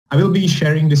I will be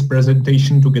sharing this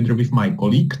presentation together with my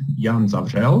colleague, Jan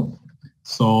Zavřel.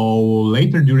 So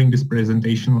later during this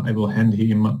presentation, I will hand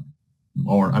him,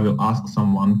 or I will ask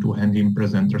someone to hand him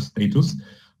presenter status.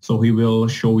 So he will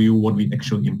show you what we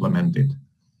actually implemented.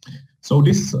 So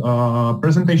this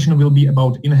presentation will be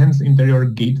about Enhanced Interior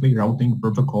Gateway Routing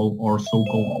Protocol, or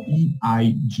so-called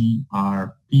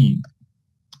EIGRP.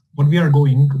 What we are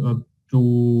going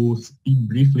to speak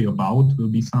briefly about will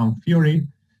be some theory.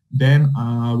 Then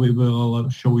we will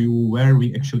show you where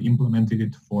we actually implemented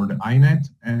it for the INET,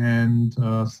 and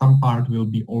some part will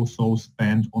be also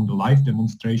spent on the live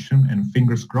demonstration, and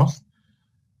fingers crossed,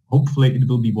 hopefully it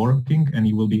will be working and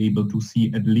you will be able to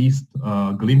see at least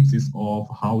glimpses of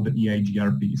how the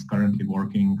EIGRP is currently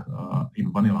working in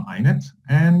vanilla INET.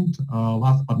 And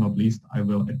last but not least, I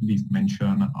will at least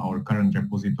mention our current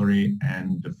repository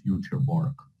and the future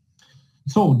work.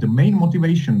 So the main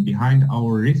motivation behind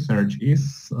our research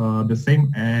is the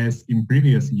same as in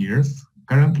previous years.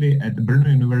 Currently at the Brno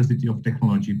University of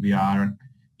Technology, we are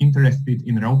interested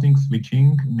in routing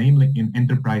switching, namely in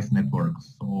enterprise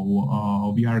networks.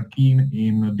 So we are keen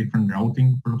in different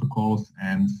routing protocols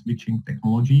and switching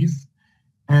technologies.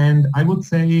 And I would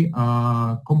say,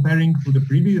 comparing to the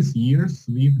previous years,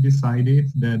 we've decided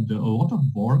that a lot of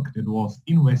work that was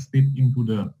invested into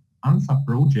the ANSA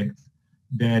projects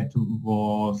that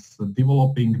was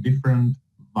developing different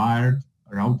wired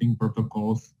routing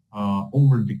protocols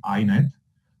over the INET,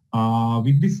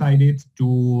 we've decided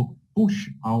to push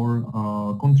our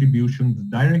contributions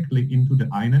directly into the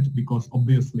INET, because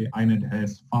obviously INET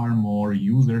has far more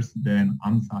users than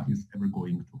ANSA is ever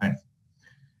going to have.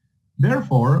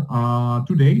 Therefore,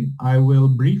 today I will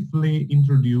briefly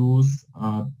introduce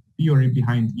theory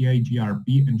behind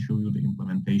EIGRP and show you the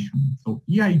implementation. So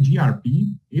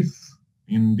EIGRP is,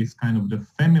 in this kind of the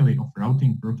family of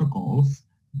routing protocols,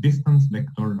 distance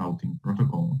vector routing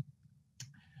protocol.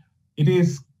 It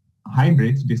is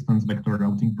hybrid distance vector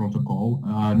routing protocol.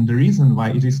 And the reason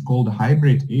why it is called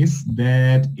hybrid is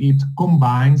that it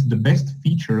combines the best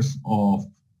features of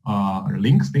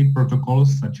link state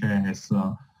protocols, such as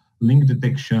link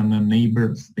detection,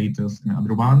 neighbor status, and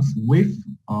other ones, with,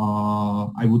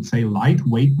 I would say,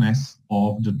 lightweightness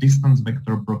of the distance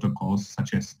vector protocols,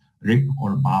 such as RIP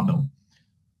or Babel.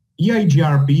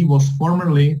 EIGRP was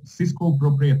formerly Cisco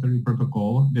proprietary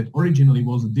protocol that originally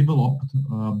was developed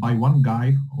by one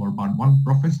guy or by one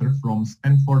professor from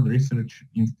Stanford Research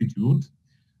Institute.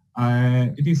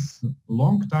 It is a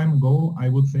long time ago. I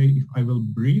would say, if I will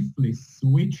briefly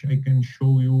switch, I can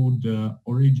show you the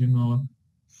original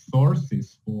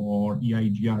sources for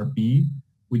EIGRP,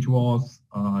 which was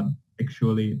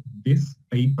actually this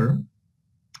paper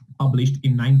published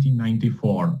in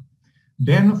 1994.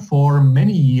 Then for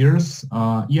many years,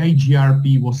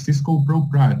 EIGRP was Cisco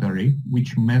proprietary,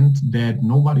 which meant that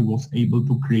nobody was able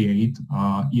to create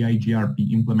EIGRP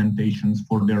implementations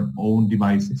for their own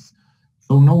devices.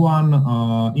 So no one,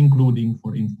 including,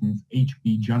 for instance,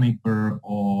 HP, Juniper,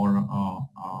 or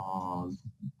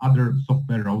other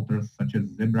software routers such as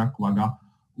Zebra, Quagga,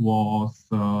 was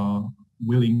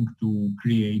willing to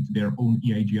create their own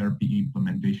EIGRP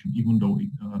implementation, even though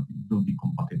it will be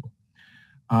compatible.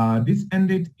 This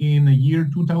ended in the year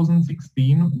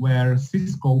 2016, where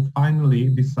Cisco finally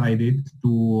decided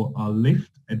to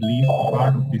lift at least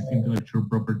part of this intellectual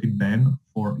property ban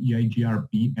for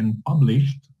EIGRP and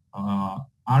published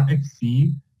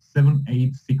RFC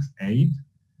 7868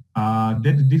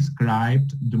 that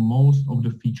described the most of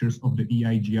the features of the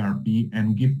EIGRP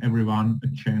and give everyone a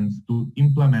chance to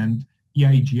implement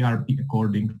EIGRP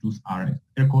according to this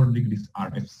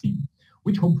RFC,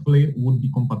 which hopefully would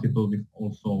be compatible with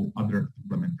also other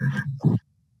implementations.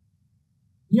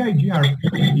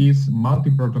 EIGRP is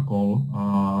multi-protocol,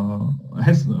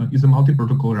 is a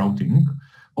multi-protocol routing,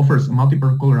 offers a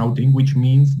multi-protocol routing, which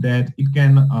means that it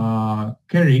can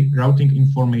carry routing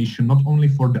information not only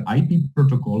for the IP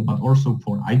protocol, but also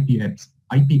for IPX,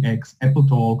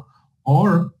 AppleTalk,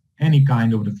 or any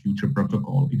kind of the future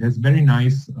protocol. It has very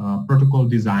nice protocol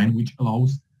design, which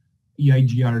allows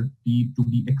EIGRP to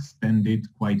be extended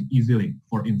quite easily,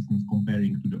 for instance,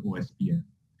 comparing to the OSPF.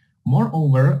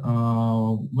 Moreover,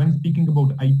 when speaking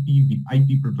about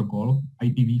IP protocol,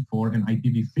 IPv4 and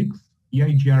IPv6,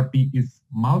 EIGRP is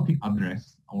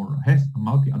multi-address or has a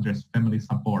multi-address family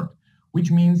support, which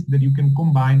means that you can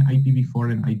combine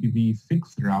IPv4 and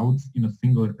IPv6 routes in a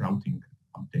single routing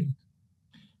update.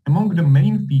 Among the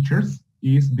main features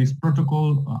is this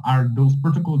protocol, are those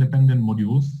protocol dependent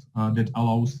modules that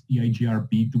allows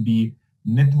EIGRP to be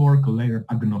network layer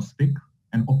agnostic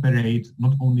and operate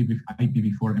not only with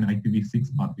IPv4 and IPv6,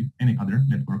 but with any other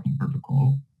networking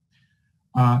protocol.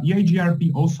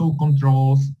 EIGRP also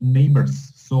controls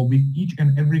neighbors. So with each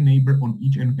and every neighbor on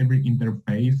each and every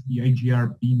interface,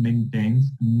 EIGRP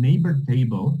maintains a neighbor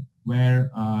table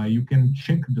where you can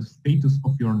check the status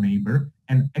of your neighbor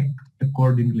and act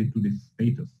accordingly to this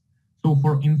status. So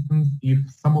for instance, if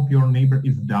some of your neighbor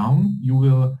is down, you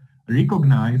will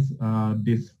recognize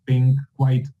this thing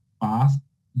quite fast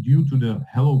due to the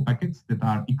hello packets that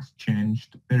are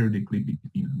exchanged periodically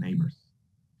between neighbors.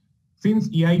 Since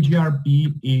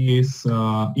EIGRP is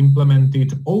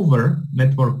implemented over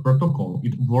network protocol,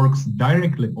 it works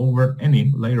directly over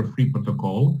any layer 3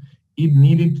 protocol, it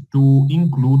needed to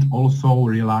include also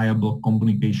reliable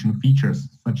communication features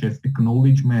such as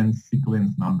acknowledgements,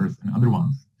 sequence numbers, and other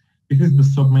ones. This is the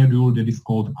submodule that is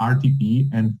called RTP,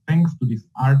 and thanks to this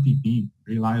RTP,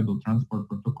 Reliable Transport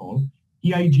Protocol,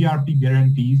 EIGRP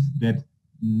guarantees that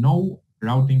no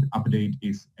routing update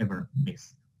is ever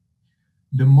missed.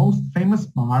 The most famous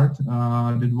part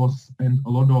that was spent a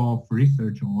lot of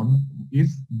research on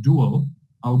is dual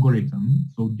algorithm,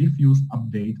 so diffuse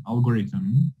update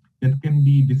algorithm that can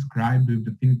be described with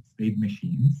the finite state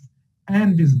machines.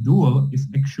 And this dual is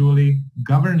actually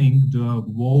governing the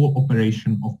whole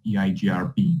operation of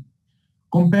EIGRP.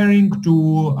 Comparing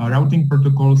to routing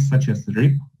protocols such as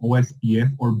RIP,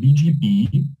 OSPF, or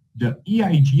BGP, the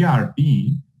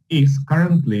EIGRP is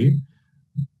currently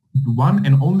the one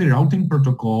and only routing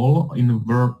protocol in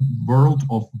the world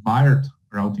of wired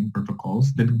routing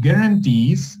protocols that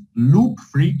guarantees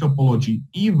loop-free topology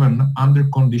even under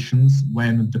conditions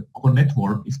when the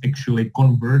network is actually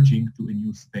converging to a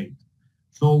new state.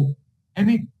 So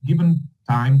any given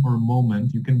time or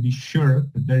moment, you can be sure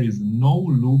that there is no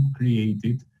loop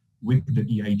created with the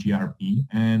EIGRP,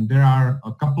 and there are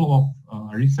a couple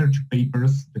of research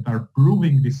papers that are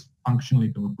proving this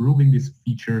functionality or proving this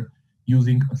feature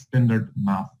using a standard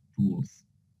math tools.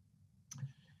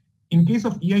 In case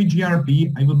of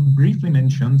EIGRP, I will briefly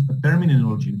mention a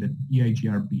terminology that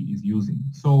EIGRP is using.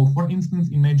 So for instance,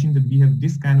 imagine that we have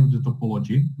this kind of the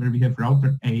topology where we have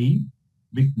router A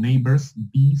with neighbors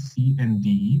B, C, and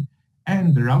D,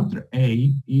 and the router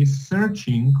A is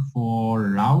searching for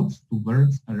routes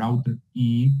towards a router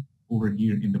E over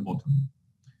here in the bottom.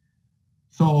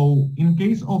 So in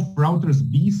case of routers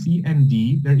B, C, and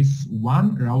D, there is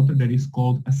one router that is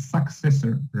called a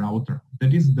successor router.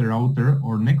 That is the router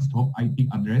or next hop IP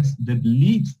address that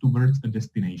leads towards a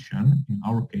destination, in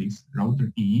our case,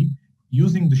 router E,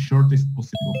 using the shortest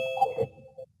possible path.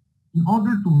 In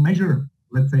order to measure,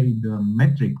 let's say, the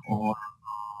metric or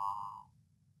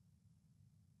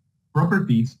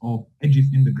properties of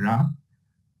edges in the graph,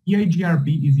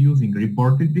 EIGRP is using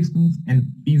reported distance and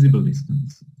feasible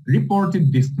distance.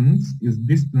 Reported distance is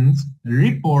distance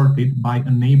reported by a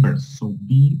neighbor, so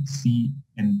B, C,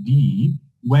 and D,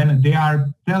 when they are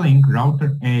telling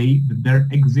router A that there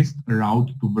exists a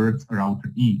route towards a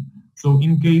router E. So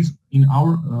in case in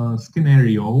our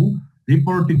scenario,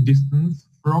 reported distance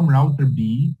from router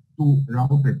B to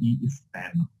router E is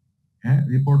 10.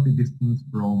 Reported distance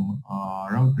from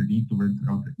router D towards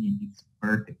router E is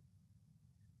 30.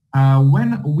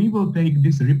 When we will take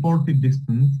this reported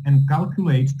distance and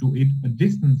calculate to it a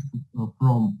distance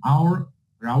from our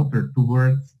router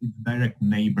towards its direct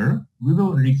neighbor, we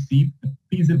will receive a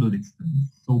feasible distance.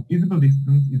 So feasible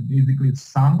distance is basically the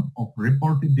sum of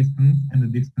reported distance and the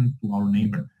distance to our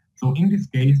neighbor. So in this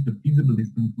case, the feasible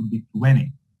distance would be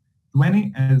 20.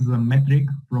 20 as a metric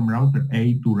from router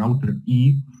A to router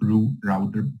E through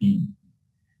router B.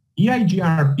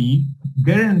 EIGRP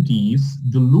guarantees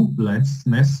the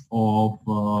looplessness of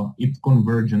its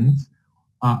convergence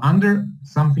under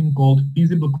something called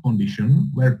feasible condition,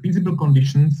 where feasible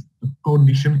condition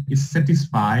is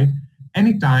satisfied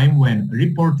anytime when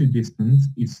reported distance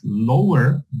is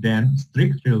lower than,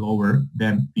 strictly lower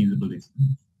than feasible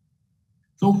distance.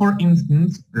 So for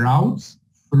instance, routes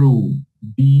through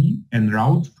B and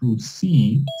routes through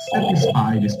C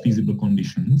satisfy these feasible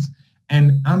conditions,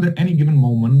 and under any given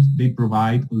moment, they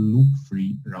provide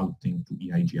loop-free routing to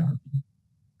EIGRP.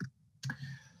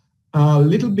 A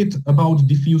little bit about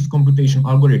diffuse computation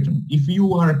algorithm. If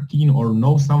you are keen or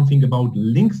know something about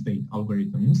link state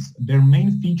algorithms, their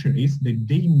main feature is that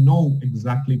they know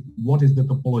exactly what is the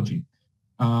topology.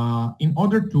 In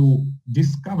order to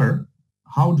discover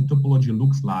how the topology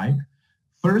looks like,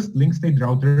 first, link state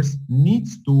routers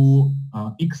needs to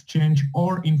exchange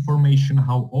all information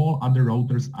how all other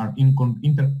routers are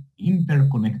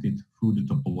interconnected through the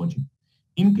topology.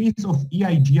 In case of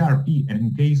EIGRP and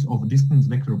in case of distance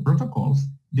vector protocols,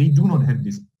 they do not have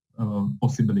this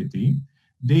possibility.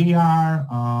 They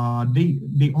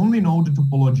only know the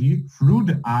topology through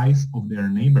the eyes of their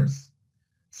neighbors.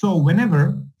 So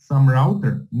whenever some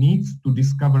router needs to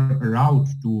discover a route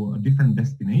to a different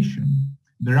destination,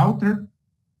 the router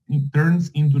turns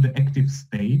into the active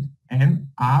state and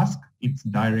asks its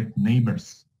direct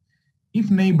neighbors.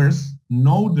 If neighbors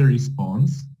know the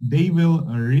response, they will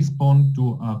respond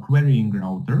to a querying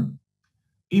router.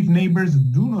 If neighbors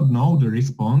do not know the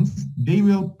response, they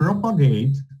will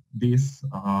propagate this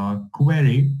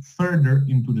query further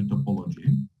into the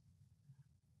topology.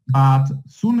 But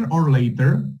sooner or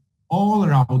later, all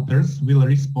routers will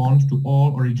respond to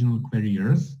all original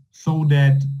queryers, so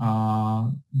that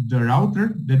the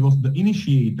router that was the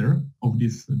initiator of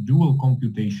this dual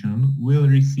computation will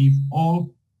receive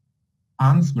all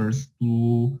answers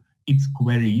to its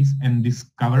queries and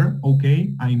discover,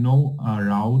 okay, I know a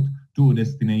route to a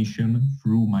destination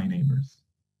through my neighbors.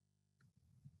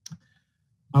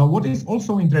 What is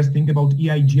also interesting about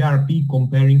EIGRP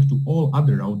comparing to all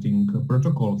other routing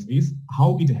protocols is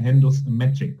how it handles a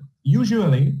metric.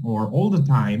 Usually, or all the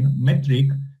time, metric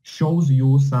shows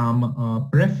you some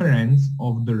preference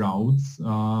of the routes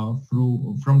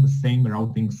from the same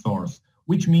routing source,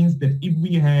 which means that if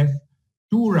we have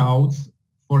two routes,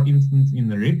 for instance, in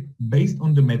the RIP, based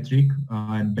on the metric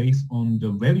and based on the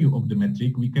value of the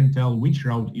metric, we can tell which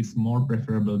route is more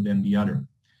preferable than the other.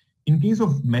 In case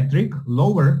of metric,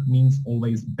 lower means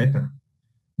always better.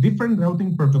 Different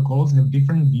routing protocols have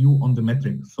different view on the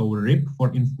metric. So RIP,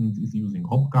 for instance, is using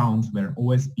hop counts, where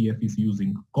OSPF is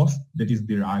using cost that is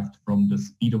derived from the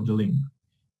speed of the link.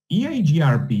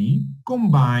 EIGRP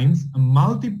combines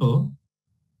multiple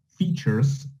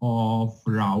features of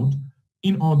route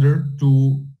in order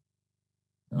to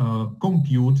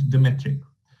compute the metric.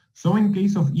 So in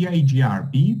case of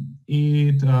EIGRP,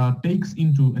 it takes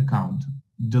into account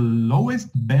the lowest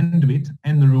bandwidth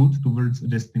en route towards a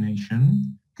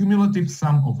destination, cumulative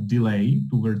sum of delay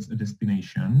towards a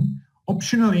destination.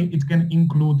 Optionally, it can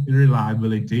include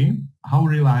reliability, how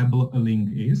reliable a link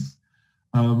is,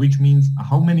 which means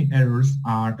how many errors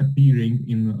are appearing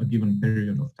in a given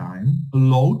period of time. A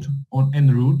load on en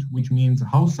route, which means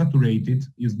how saturated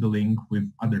is the link with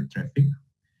other traffic.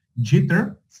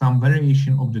 Jitter, some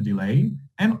variation of the delay,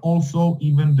 and also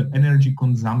even the energy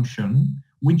consumption,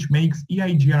 which makes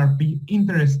EIGRP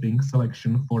interesting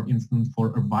selection, for instance,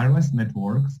 for wireless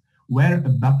networks, where a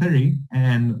battery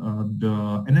and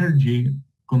the energy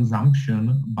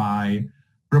consumption by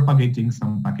propagating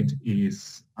some packet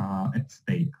is at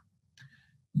stake.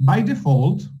 By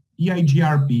default,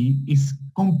 EIGRP is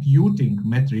computing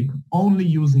metric only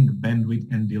using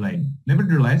bandwidth and delay.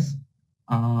 Nevertheless,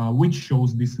 which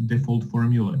shows this default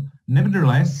formula.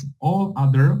 Nevertheless, all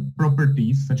other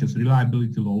properties such as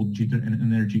reliability, load, jitter, and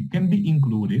energy can be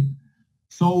included.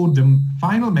 So the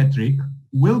final metric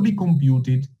will be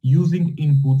computed using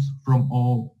inputs from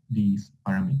all these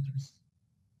parameters.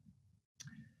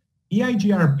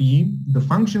 EIGRP, the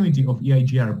functionality of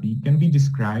EIGRP can be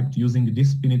described using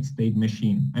this finite state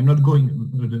machine. I'm not going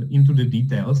into the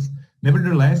details.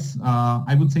 Nevertheless,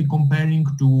 I would say comparing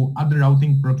to other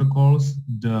routing protocols,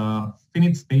 the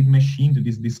finite state machine that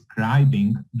is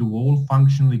describing the whole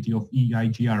functionality of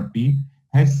EIGRP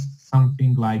has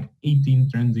something like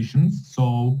 18 transitions.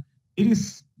 So it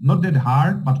is not that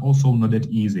hard, but also not that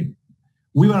easy.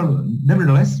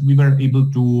 Nevertheless, we were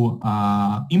able to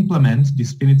implement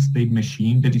this finite state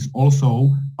machine that is also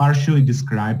partially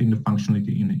described in the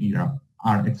functionality in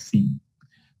RFC.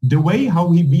 The way how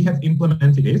we have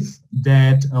implemented is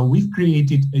that we've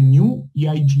created a new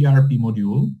EIGRP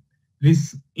module.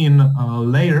 This in a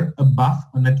layer above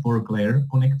a network layer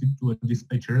connected to a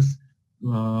dispatchers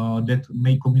that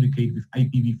may communicate with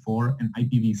IPv4 and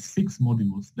IPv6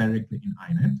 modules directly in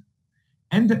INET.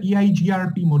 And the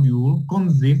EIGRP module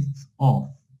consists of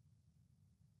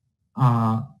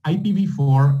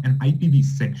IPv4 and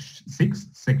IPv6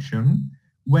 section,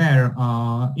 where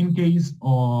in case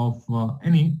of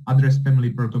any address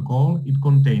family protocol, it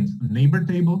contains a neighbor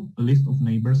table, a list of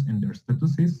neighbors and their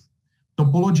statuses,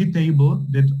 topology table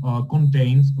that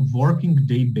contains a working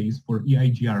database for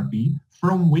EIGRP,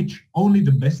 from which only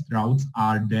the best routes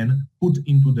are then put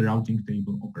into the routing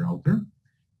table of a router,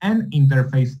 and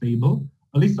interface table,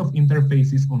 a list of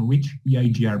interfaces on which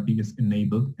EIGRP is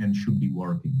enabled and should be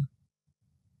working.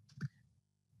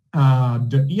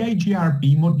 The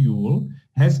EIGRP module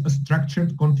has a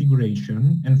structured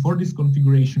configuration, and for this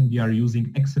configuration we are using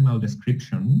XML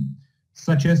description,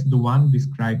 such as the one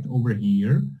described over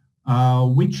here,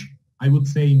 which I would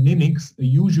say mimics a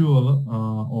usual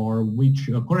or which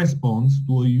corresponds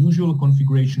to a usual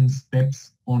configuration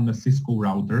steps on the Cisco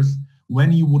routers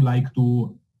when you would like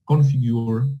to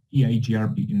configure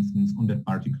EIGRP instance on that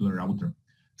particular router.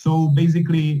 So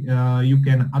basically, you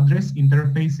can address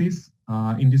interfaces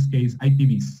in this case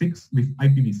IPv6 with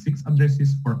IPv6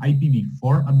 addresses. For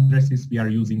IPv4 addresses, we are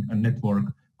using a network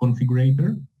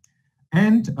configurator.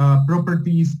 And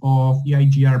properties of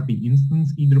EIGRP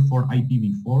instance, either for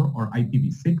IPv4 or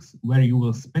IPv6, where you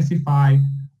will specify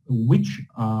which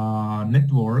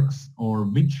networks or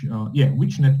which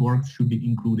networks should be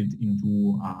included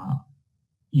into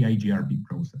EIGRP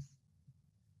process.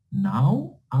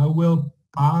 Now I will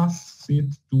pass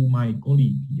it to my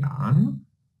colleague Jan.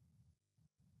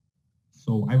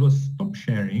 So I will stop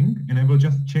sharing and I will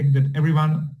just check that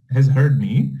everyone has heard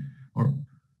me. Or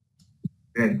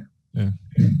great. Yeah.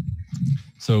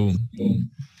 So,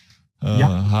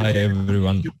 hi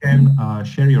everyone. You can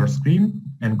share your screen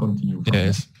and continue.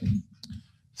 Yes.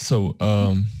 So,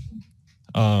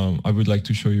 I would like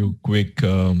to show you quick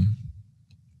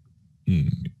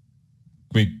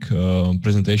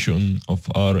presentation of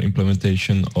our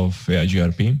implementation of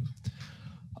EIGRP.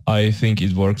 I think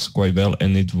it works quite well,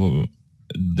 and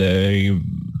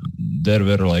there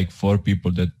were like 4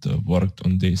 people that worked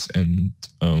on this, and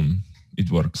it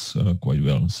works quite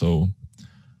well. So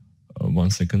 1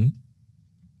 second.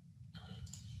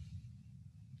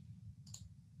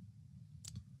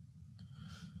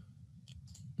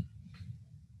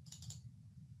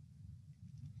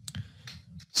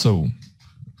 So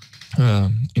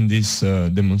in this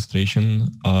demonstration,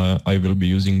 I will be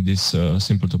using this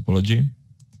simple topology.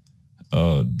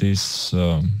 This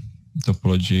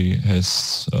topology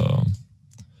has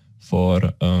for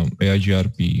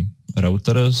EIGRP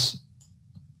routers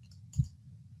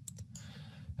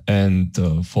and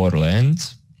for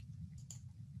LANs.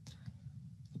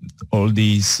 All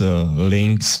these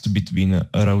links between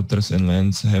routers and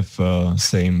LANs have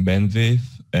same bandwidth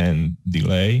and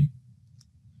delay.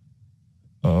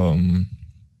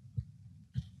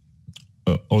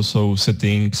 Also,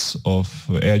 settings of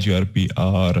EIGRP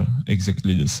are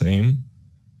exactly the same.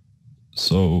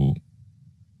 So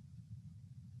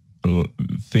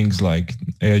things like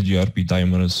EIGRP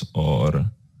timers or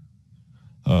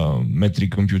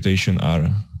metric computation are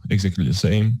exactly the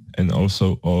same, and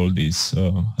also all these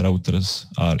routers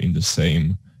are in the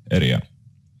same area.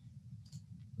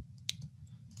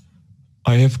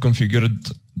 I have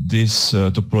configured this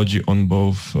topology on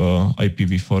both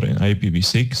IPv4 and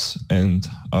IPv6, and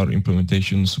our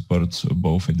implementation supports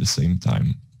both at the same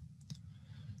time.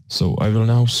 So I will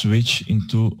now switch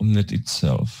into OMNeT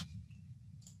itself.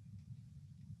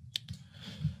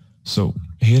 So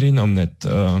here in OMNeT,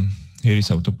 here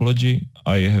is our topology.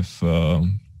 I have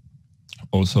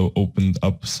also opened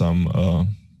up some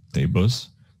tables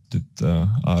that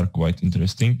are quite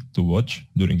interesting to watch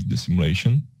during the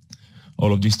simulation.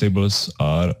 All of these tables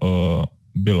are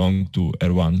belong to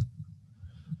R1.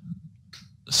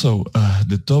 So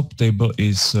the top table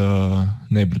is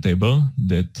neighbor table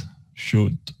that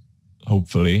should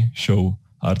hopefully show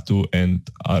R2 and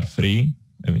R3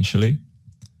 eventually.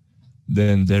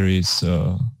 Then there is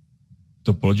a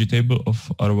topology table of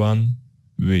R1,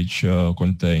 which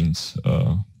contains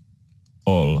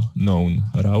all known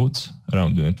routes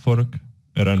around the network,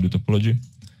 around the topology.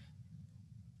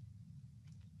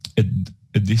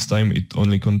 At this time, it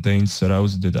only contains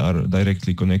routes that are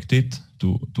directly connected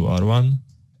to R1,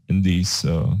 and this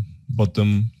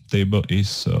bottom table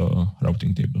is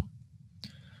routing table.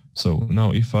 So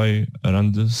now if I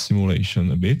run the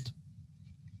simulation a bit,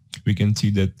 we can see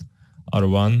that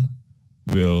R1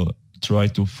 will try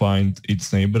to find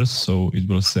its neighbors, so it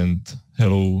will send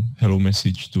hello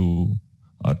message to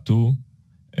R2,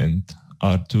 and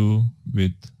R2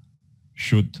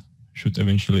 should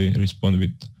eventually respond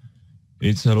with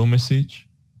its hello message.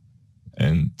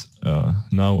 And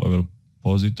now I will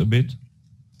pause it a bit.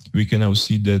 We can now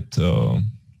see that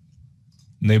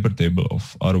neighbor table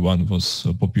of R1 was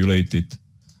populated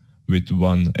with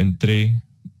one entry,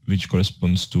 which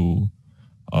corresponds to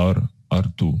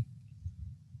R2.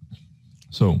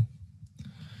 So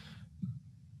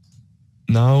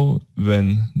now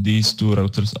when these two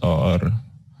routers are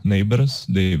neighbors,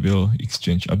 they will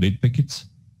exchange update packets.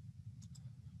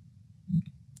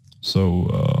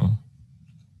 So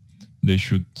they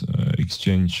should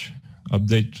exchange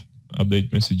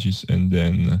update messages and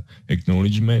then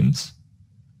acknowledgements,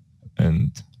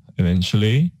 and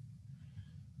eventually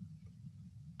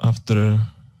after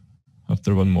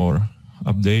one more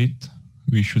update,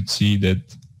 we should see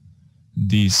that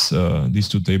these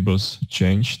two tables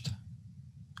changed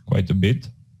quite a bit.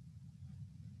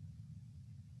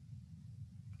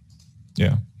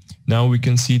 Yeah, now we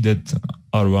can see that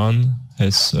R1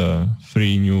 has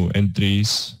 3 new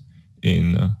entries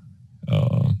in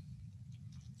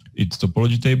its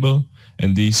topology table,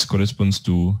 and this corresponds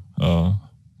to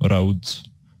routes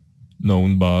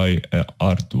known by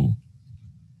R2.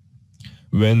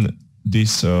 When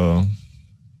this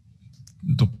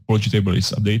topology table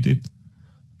is updated,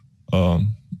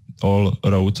 all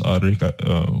routes are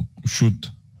should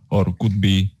or could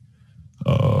be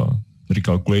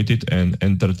recalculated and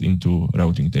entered into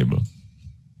routing table.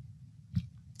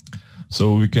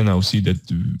 So we can now see that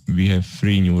we have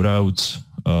 3 new routes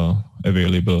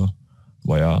available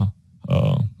via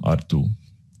R2.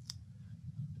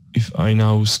 If I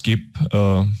now skip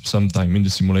some time in the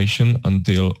simulation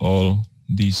until all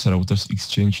these routers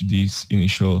exchange these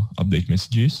initial update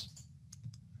messages,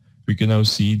 we can now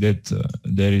see that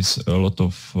there is a lot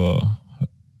of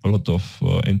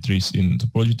entries in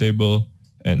topology table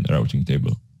and routing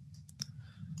table.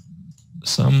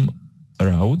 Some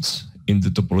routes in the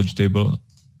topology table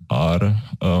are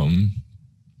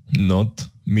not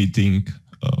meeting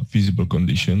feasible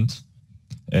conditions,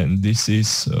 and this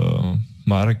is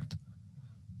marked,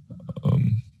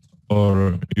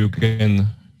 or you can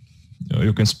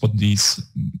spot these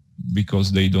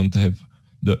because they don't have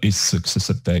the is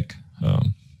successor tag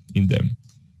in them.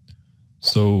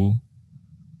 So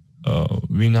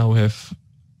we now have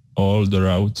all the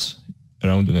routes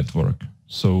around the network.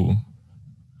 So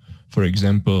for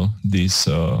example, this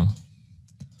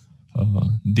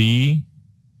D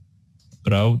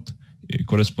route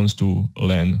corresponds to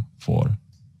LAN 4.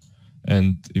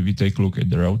 And if we take a look at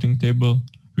the routing table,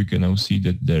 we can now see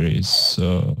that there is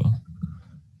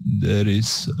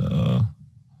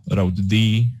route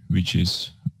D, which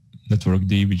is network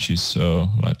D, which is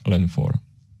LAN 4.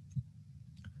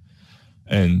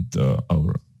 And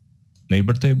our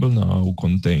neighbor table now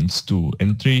contains 2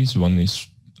 entries. One is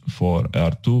for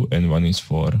R2 and one is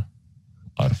for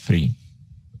R3.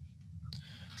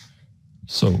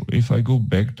 So if I go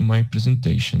back to my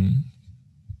presentation,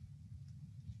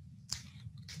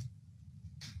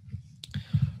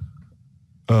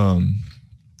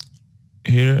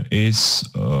 here is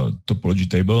a topology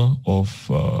table of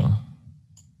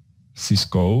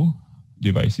Cisco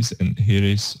devices, and here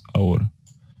is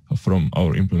from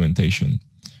our implementation.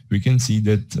 We can see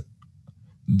that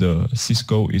the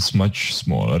Cisco is much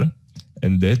smaller,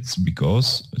 and that's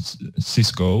because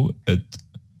Cisco,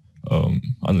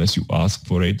 unless you ask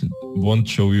for it, won't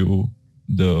show you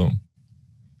the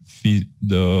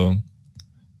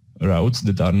routes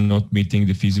that are not meeting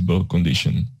the feasible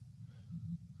condition.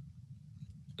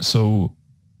 So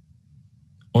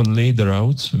only the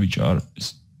routes which are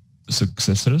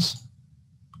successors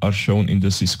are shown in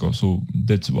the Cisco. So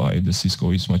that's why the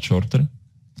Cisco is much shorter.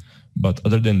 But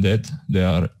other than that, they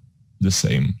are the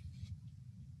same.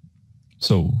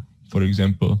 So for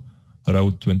example,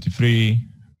 route 23,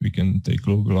 we can take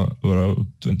a look at route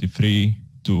 23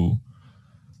 to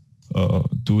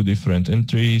 2 different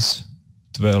entries,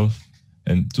 12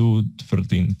 and 2,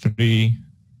 13, 3,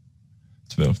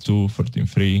 12, 2, 13,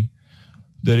 3.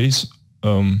 There is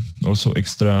also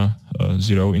extra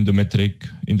 0 in the metric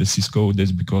in the Cisco.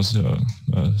 That's because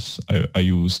I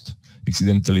used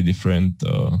accidentally different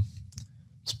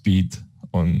speed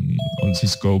on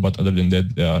Cisco, but other than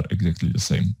that, they are exactly the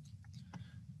same.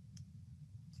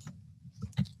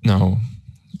 Now,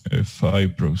 if I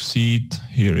proceed,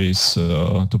 here is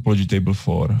a topology table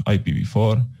for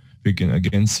IPv4. We can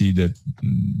again see that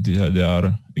they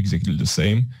are exactly the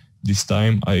same. This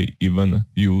time I even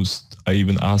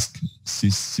asked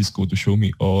Cisco to show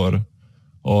me all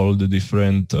the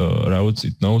different routes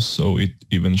it knows. So it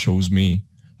even shows me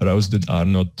routes that are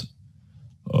not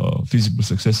feasible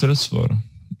successors.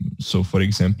 So for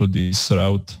example, this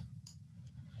route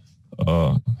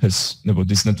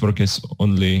this network has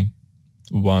only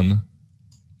 1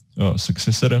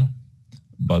 successor,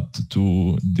 but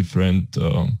 2 different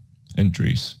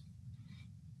entries.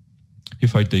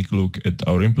 If I take a look at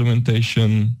our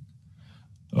implementation,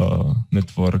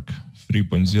 network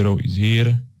 3.0 is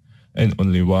here, and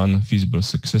only 1 feasible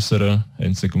successor,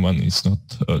 and second one is not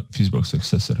a feasible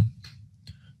successor.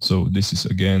 So this is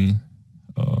again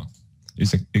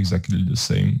is exactly the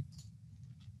same.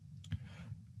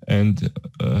 And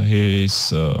here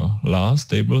is last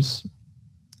tables.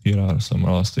 Here are some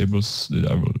last tables that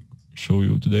I will show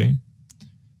you today.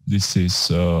 This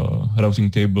is routing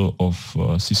table of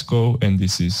Cisco, and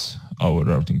this is our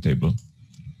routing table.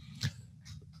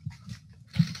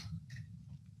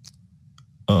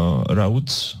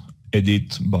 Routes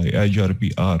added by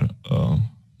IGRP are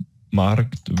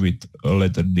marked with a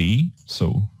letter D.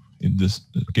 So in this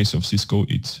case of Cisco,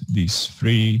 it's these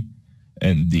 3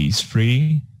 and these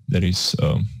 3. There is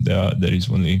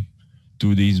only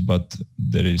 2 Ds, but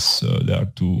there are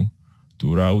two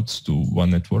routes to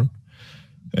one network.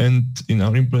 And in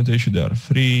our implementation, there are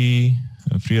 3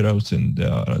 3 routes, and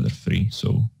there are other 3,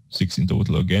 so 6 in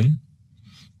total again.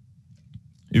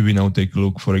 If we now take a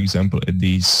look, for example, at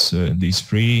these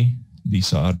 3,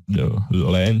 these are the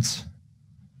lengths.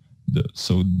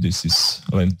 So this is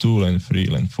length 2, length 3,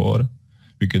 length 4.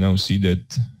 We can now see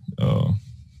that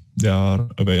they are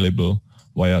available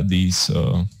via these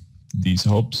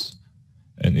hubs.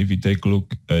 And if we take a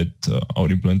look at our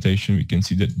implementation, we can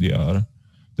see that they are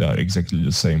exactly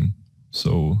the same.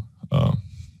 So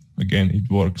again, it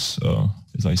works,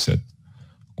 as I said,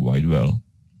 quite well.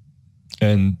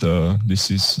 And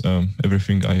this is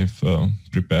everything I have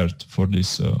prepared for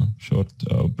this short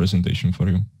presentation for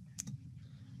you.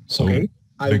 So okay.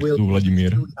 I will to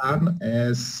Vladimir. Jan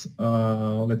as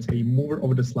let's say mover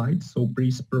of the slides. So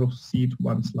please proceed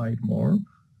one slide more.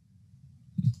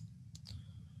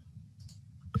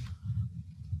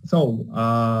 So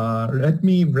let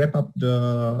me wrap up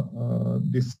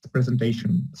this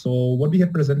presentation. So what we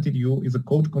have presented you is a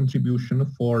code contribution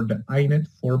for the INET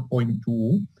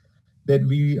 4.2 that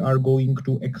we are going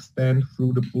to extend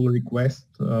through the pull request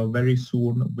very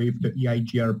soon with the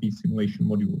EIGRP simulation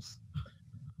modules.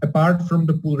 Apart from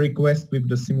the pull request with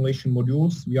the simulation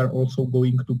modules, we are also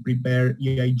going to prepare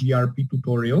EIGRP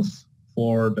tutorials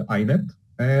for the INET,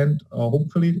 and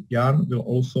hopefully Jan will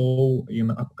also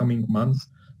in upcoming months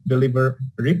deliver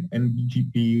RIP and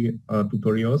BGP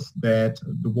tutorials that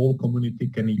the whole community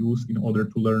can use in order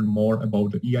to learn more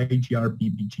about the EIGRP,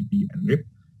 BGP, and RIP,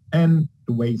 and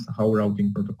the ways how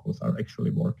routing protocols are actually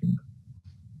working.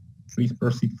 Please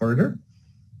proceed further.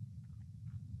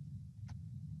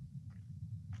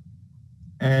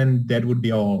 And that would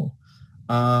be all.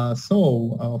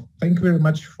 Thank you very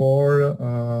much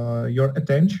for your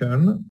attention.